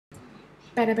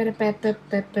Hello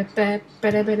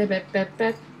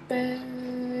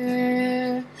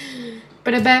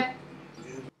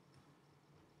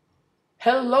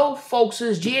folks,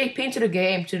 it's GAPTG the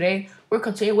game. Today we're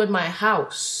continuing with my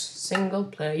house. Single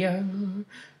player,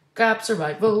 cap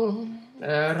survival,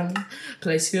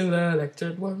 place in the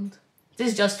electric world.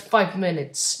 This is just 5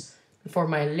 minutes before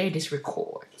my latest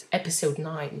record. Episode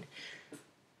 9.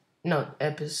 No,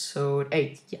 episode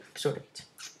 8. Yeah, episode 8.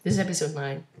 This is episode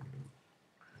 9.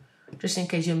 Just in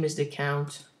case you missed the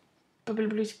count.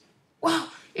 Wow,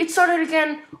 it started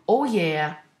again. Oh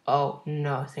yeah. Oh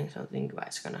no, I think something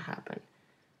bad's gonna happen.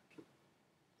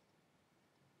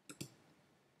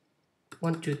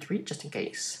 1, 2, 3, just in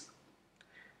case.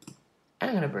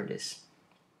 I'm gonna burn this.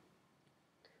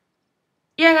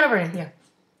 Yeah, I'm gonna burn it,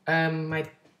 yeah. My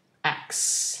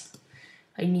axe.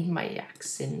 I need my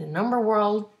axe in the number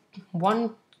world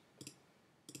 1,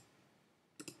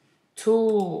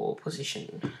 2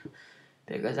 position.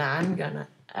 Because I'm gonna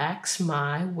axe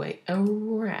my way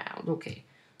around. Okay.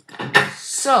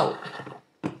 So,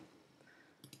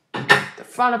 the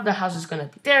front of the house is gonna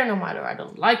be there no matter I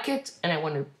don't like it. And I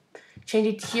want to change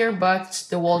it here, but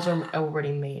the walls are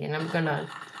already made. And I'm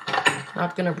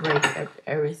not gonna break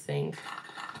everything.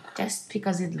 Just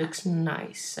because it looks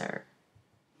nicer.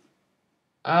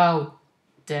 Oh,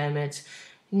 damn it.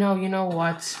 No, you know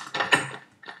what?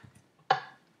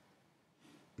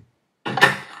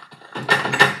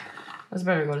 Let's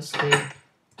better go to sleep.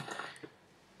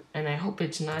 And I hope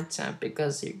it's not time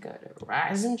because you're gonna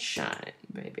rise and shine,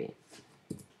 baby.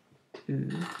 Ooh.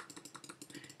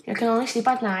 You can only sleep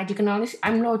at night. You can only.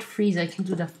 I'm Lord Frieza. I can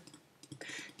do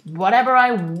whatever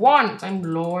I want. I'm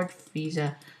Lord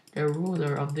Frieza, the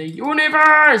ruler of the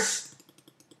universe.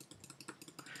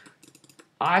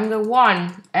 I'm the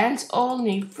one and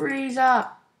only Frieza.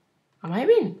 Am I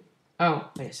in? Oh,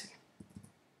 wait a second.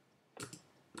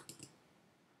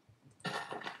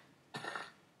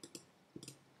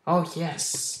 Oh,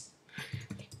 yes.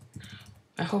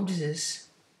 I hope this is...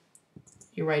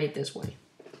 You write it this way.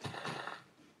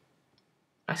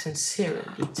 I sincerely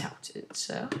doubt it,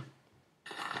 so...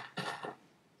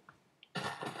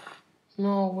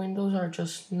 No, windows are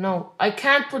just... No, I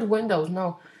can't put windows,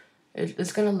 no.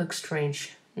 It's gonna look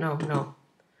strange. No, no.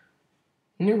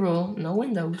 New rule, no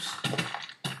windows.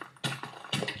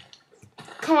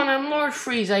 Come on, I'm Lord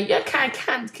Frieza. You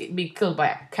can't be killed by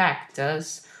a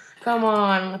cactus. Come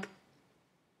on.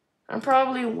 I'm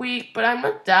probably weak, but I'm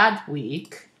not that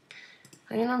weak.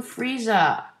 I'm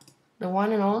Frieza. The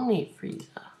one and only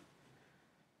Frieza.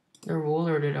 The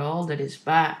ruler did all that is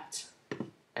bad.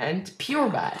 And pure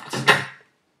bad.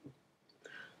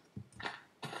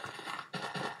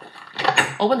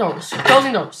 Open doors.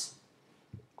 Closing doors.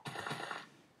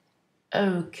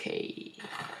 Okay.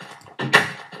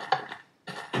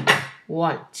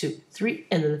 1, 2, 3,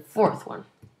 and then the 4th one.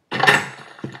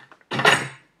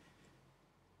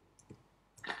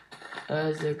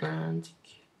 As the grand.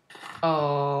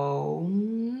 Oh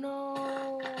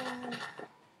no.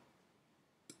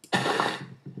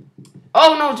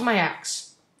 Oh no, it's my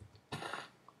axe.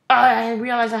 I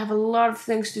realize I have a lot of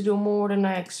things to do, more than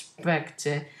I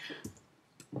expected.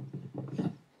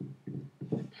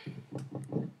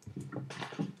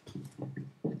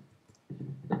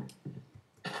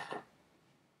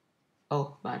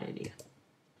 Oh, bad idea.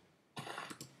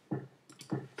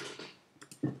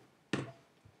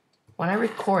 When I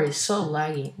record, it's so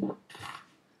laggy.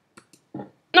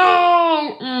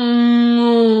 No!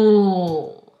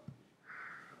 No!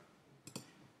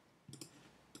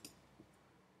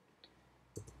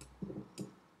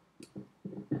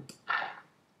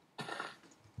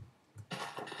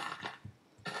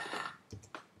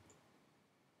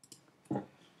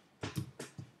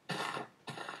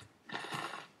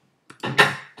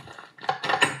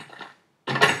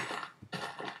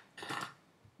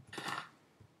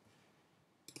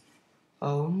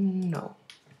 Oh no.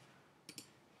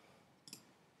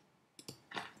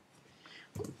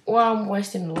 Well, I'm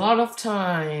wasting a lot of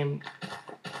time.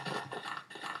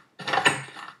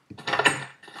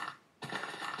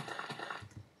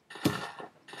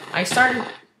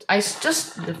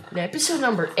 The episode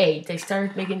number 8, I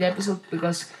started making the episode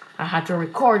because I had to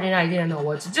record and I didn't know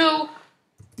what to do.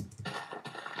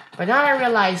 But now I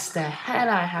realize the hell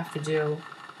I have to do.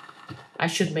 I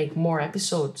should make more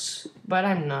episodes, but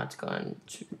I'm not going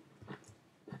to.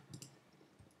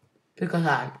 Because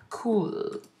I'm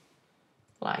cool.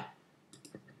 Like,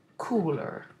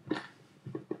 cooler.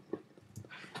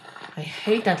 I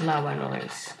hate that lava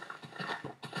noise.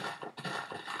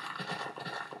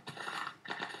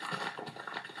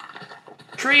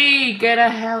 Tree, get a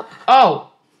hell.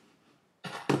 Oh!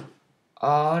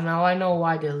 Oh, now I know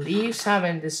why the leaves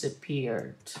haven't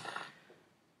disappeared.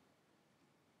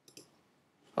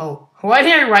 Oh, why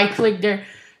did I right click there?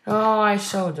 Oh, I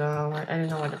so dumb. I didn't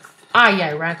know what the.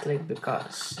 Yeah, I right click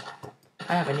because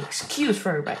I have an excuse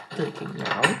for right clicking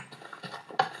now.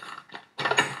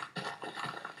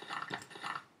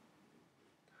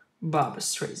 Bob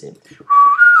Streisand.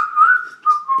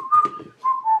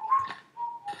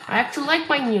 I actually like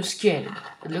my new skin.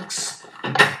 It looks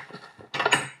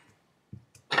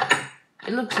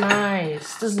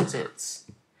nice, doesn't it?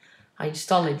 I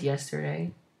installed it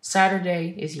yesterday.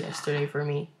 Saturday is yesterday for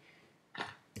me.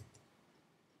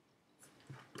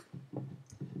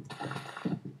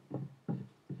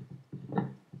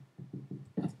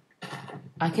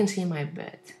 I can see my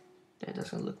bed. That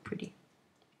doesn't look pretty.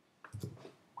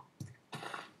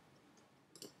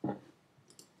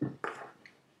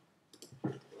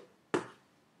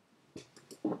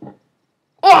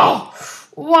 Oh!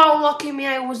 Wow, lucky me,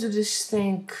 I was this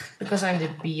thing. Because I'm the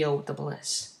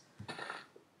B-O-S-S.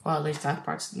 Well, at least that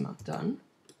part's not done.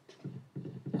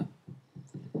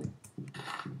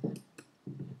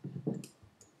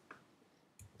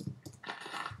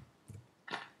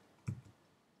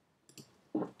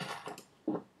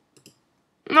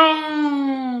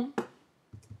 No!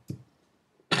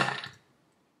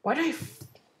 Why did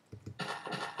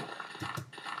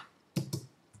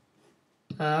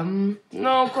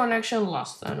no connection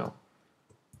lost, I know.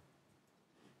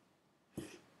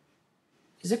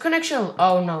 Is the connection?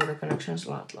 Oh no, the connection's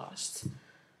not lost.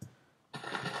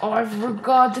 Oh, I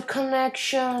forgot the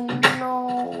connection.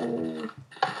 No.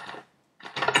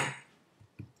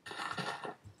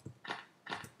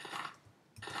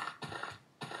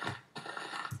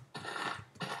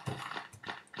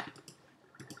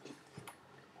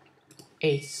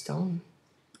 Eight stone.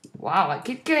 Wow, I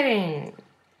keep getting.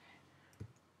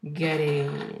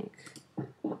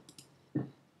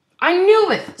 I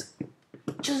knew it.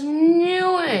 Just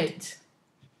knew it.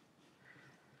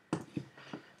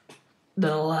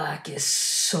 The lag is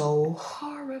so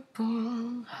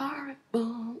horrible.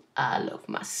 I love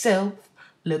myself.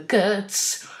 Look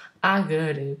at, I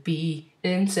gotta be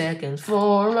in second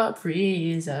form, not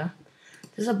freezer.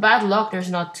 There's a bad luck.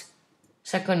 There's not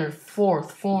second or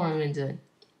fourth form in the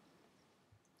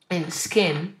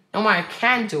skin. No matter, I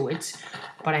can do it,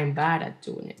 but I'm bad at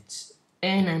doing it.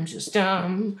 And I'm just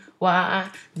dumb. Why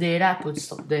did I put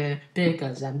stuff there?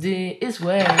 Because I'm this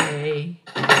way.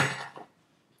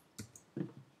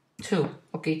 2.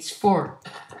 Okay, it's 4.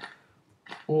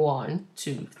 1,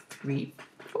 2, 3,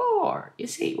 4. You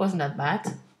see, it wasn't that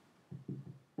bad.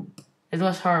 It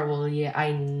was horrible. Yeah,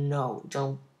 I know.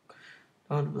 Don't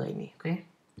blame me. Okay.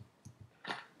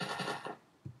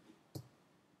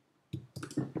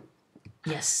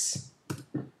 Yes.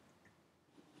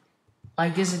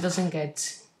 Like this, it doesn't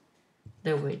get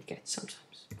the way it gets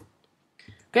sometimes.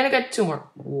 Gonna get 2 more.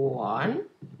 1,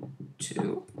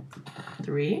 2,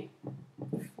 3,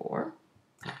 4,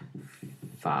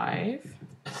 5,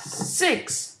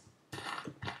 6.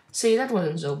 See, that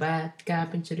wasn't so bad.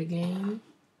 Gap into the game.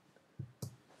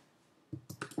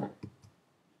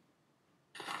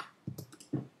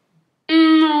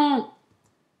 No.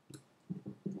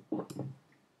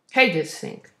 Hate this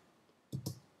thing.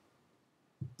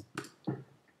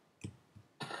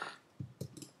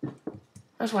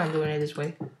 That's why I'm doing it this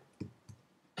way.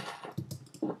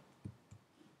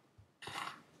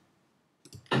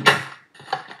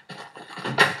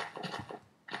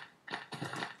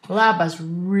 Lava's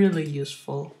really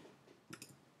useful.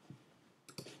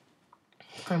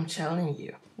 I'm telling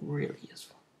you, really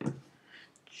useful.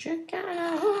 Check out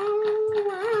the whole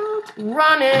world.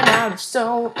 Running out of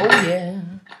stone, oh yeah.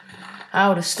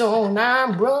 Out of stone,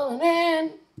 I'm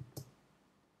running.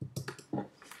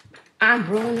 I'm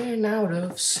running out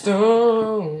of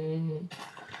stone.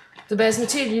 The best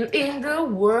material in the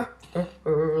world.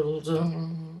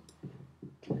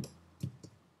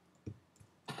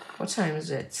 What time is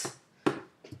it?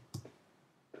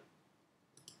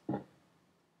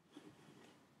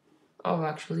 Oh,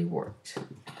 actually worked.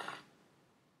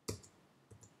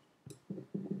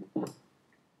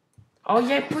 Oh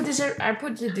yeah, I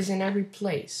put this in every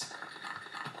place.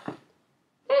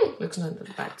 Looks not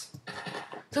that bad.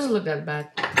 Doesn't look that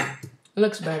bad.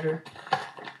 Looks better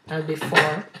than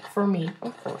before. For me,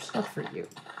 of course, not for you.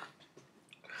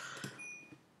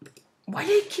 Why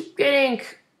do I keep getting...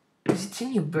 Is it a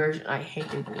new version? I hate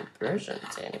the new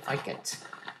versions, and if I get...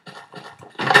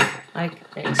 like,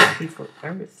 XP for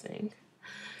everything.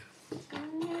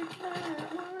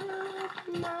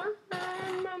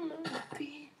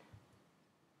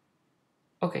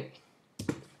 Okay.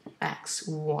 Axe.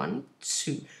 1,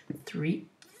 2, 3,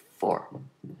 4.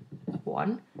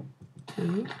 1,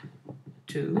 2,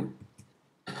 2,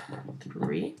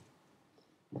 3,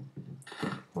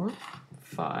 4,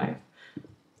 5,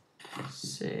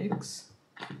 6,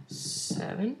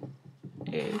 7,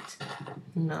 8,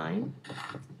 9,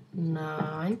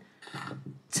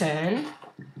 10,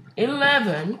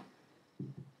 11,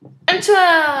 and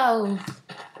 12.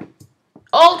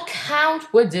 All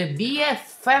count with the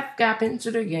BFF gap into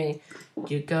the game.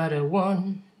 You got a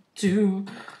 1, 2,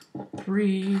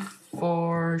 3,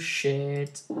 4,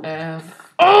 shit,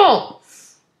 F. Oh!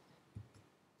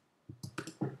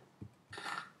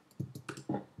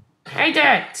 Hate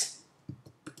it!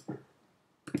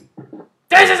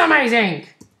 This is amazing!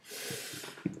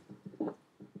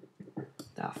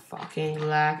 The fucking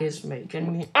lag is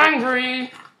making me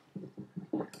angry!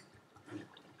 I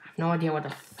have no idea what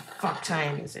the fuck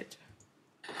time is it.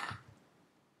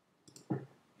 But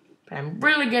I'm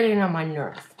really getting on my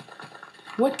nerve.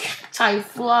 Why can't I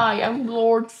fly? I'm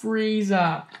Lord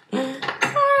Frieza.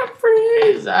 I'm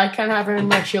Frieza. I can have any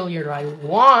much earlier I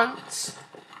want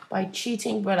by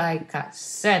cheating, but I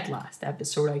said last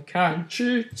episode I can't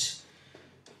cheat.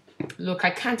 Look, I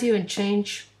can't even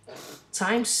change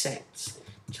time set.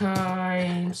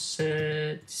 Time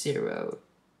set 0.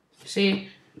 See,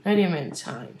 not even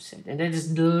time set, and that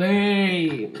is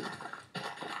lame.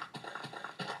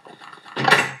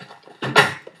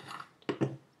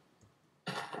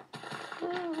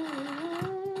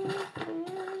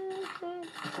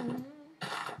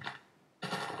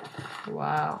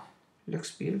 Wow,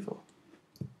 looks beautiful.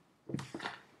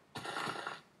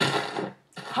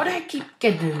 How do I keep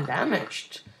getting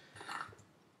damaged?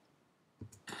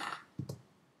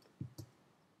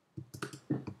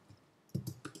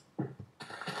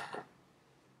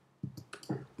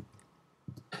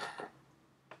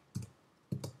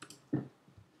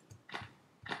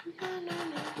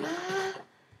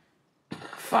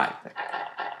 Five.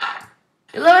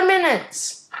 11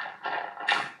 minutes.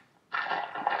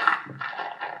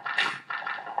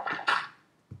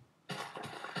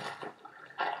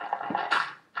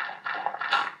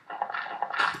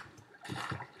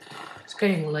 It's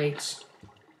getting late.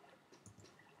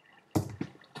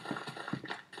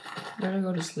 Better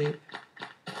go to sleep.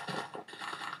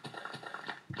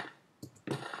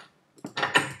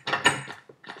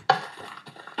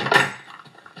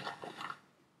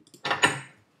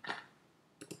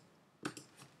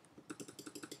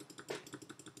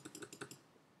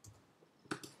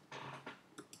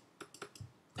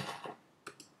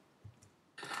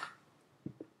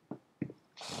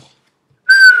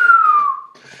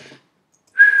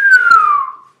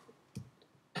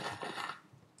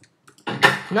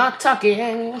 Not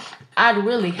talking, I'd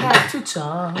really have to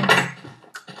talk.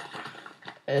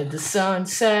 The sun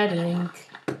setting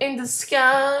in the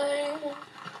sky,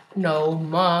 no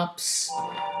mops.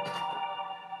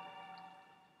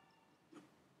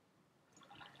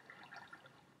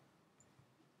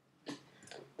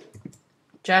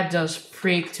 That just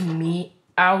freaked me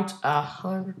out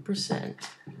 100%.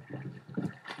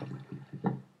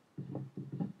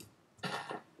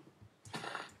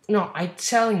 No, I'm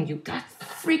telling you, that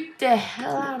freaked the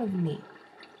hell out of me.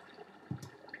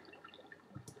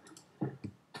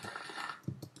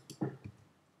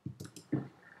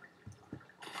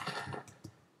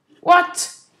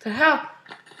 What the hell?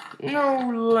 No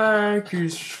lag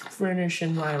is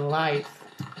finishing my life.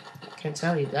 Can't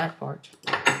tell you that part.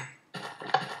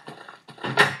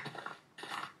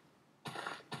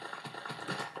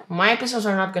 My episodes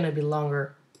are not gonna be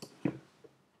longer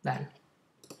than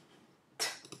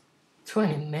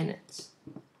 20 minutes.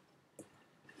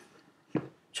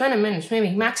 20 minutes,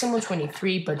 maybe maximum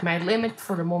 23, but my limit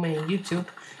for the moment in YouTube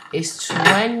is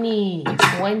 20.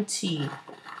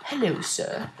 Hello,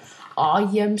 sir. I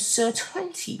am Sir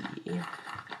 20.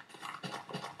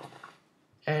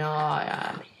 And I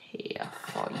am here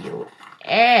for your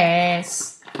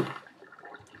ass.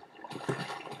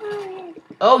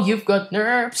 Oh, you've got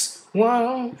nerves.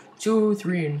 1, 2,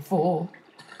 3, and 4.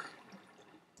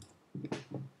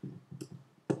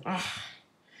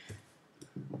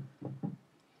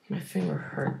 My finger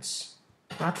hurts.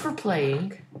 Not for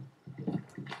playing.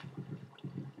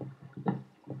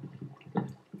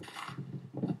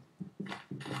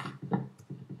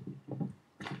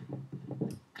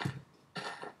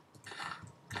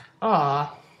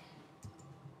 Ah.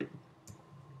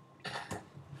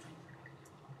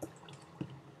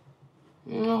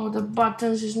 No, the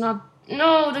buttons is not.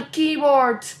 No, the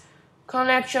keyboard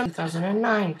connection.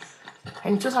 2009.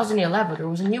 In 2011, there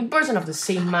was a new version of the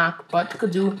same Mac, but could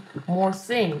do more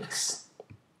things.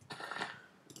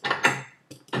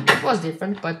 It was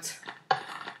different, but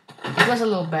it was a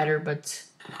little better, but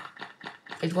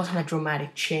It wasn't a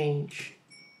dramatic change.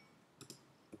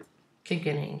 Keep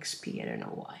getting XP, I don't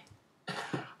know why.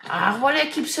 Why do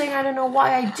I keep saying I don't know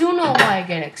why? I do know why I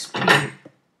get XP.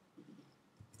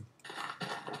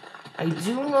 I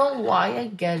do know why I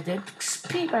get the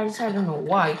XP, but I just I don't know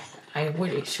why. I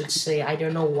really should say I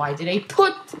don't know why did I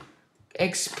put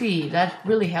XP. That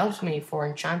really helps me for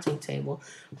enchanting table,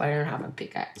 but I don't have a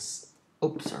pickaxe.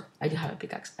 Oops, sorry. I do have a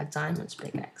pickaxe. A diamond's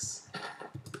pickaxe.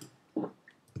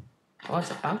 Oh,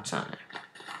 it's about time.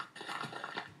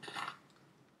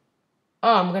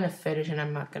 Oh, I'm gonna finish and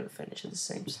I'm not gonna finish at the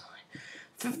same time.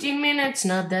 15 minutes,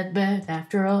 not that bad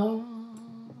after all.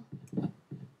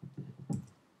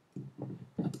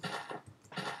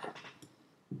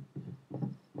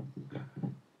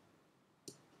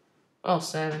 Oh,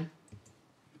 7.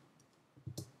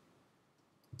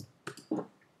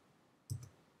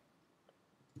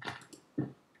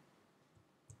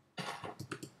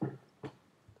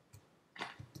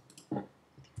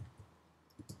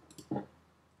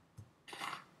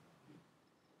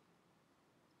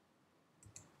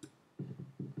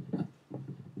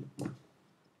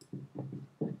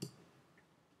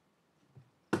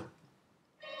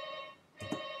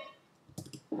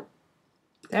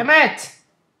 Damn it!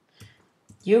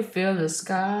 You feel the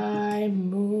sky,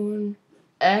 moon,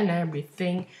 and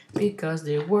everything because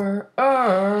they were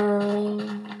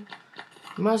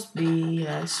must be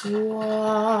as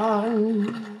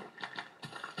one.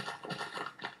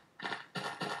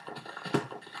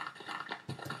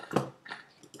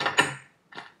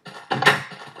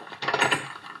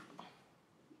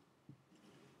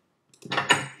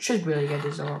 Should really get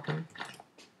this open.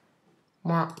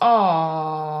 More.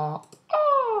 Oh,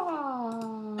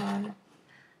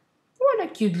 what a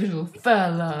cute little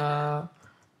fella.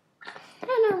 And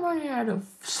I'm running out of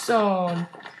stone.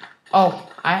 Oh,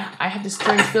 I have this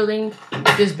strange feeling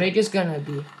this video is gonna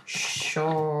be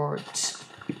short.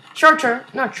 Shorter,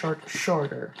 not short,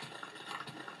 shorter.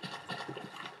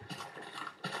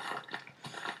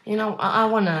 You know, I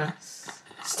wanna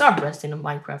stop resting in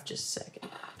Minecraft just a second.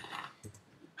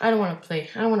 I don't wanna play,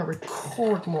 I don't wanna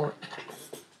record more.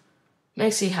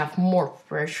 Makes you have more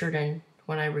pressure than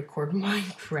when I record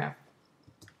Minecraft.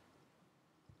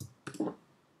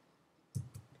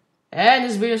 And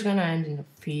this video is gonna end in a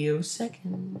few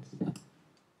seconds.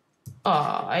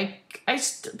 Oh,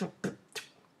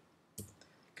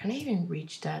 can I even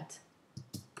reach that?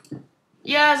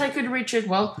 Yes, I could reach it.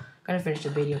 Well, I'm gonna finish the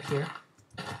video here.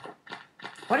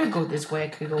 Why do I go this way? I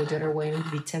could go the other way and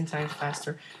it'd be 10 times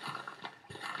faster.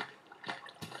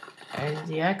 And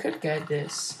yeah, I could get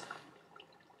this.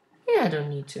 Yeah, I don't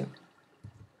need to.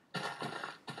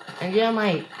 And yeah,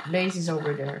 my base is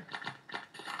over there.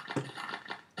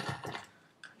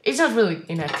 It's not really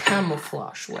in a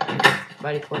camouflage way,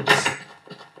 but it works.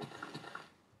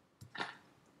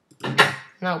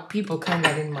 Now people can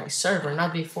get in my server,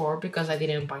 not before, because I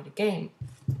didn't buy the game.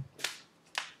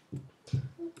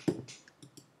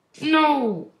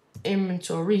 No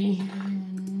inventory.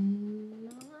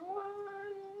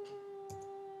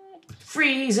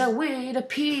 Frieza with a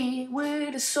P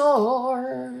with a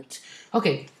sword.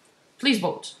 Okay, please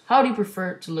vote. How do you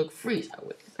prefer to look Frieza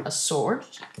with? A sword?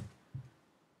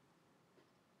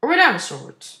 Or without a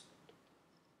sword?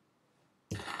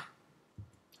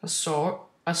 A sword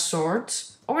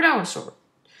or without a sword?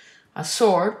 A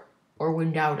sword or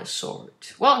without a sword?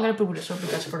 Well, I'm gonna put with a sword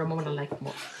because for the moment I like it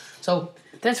more. So,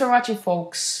 thanks for watching,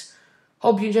 folks.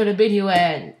 Hope you enjoyed the video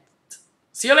and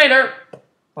see you later.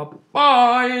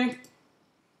 Bye-bye.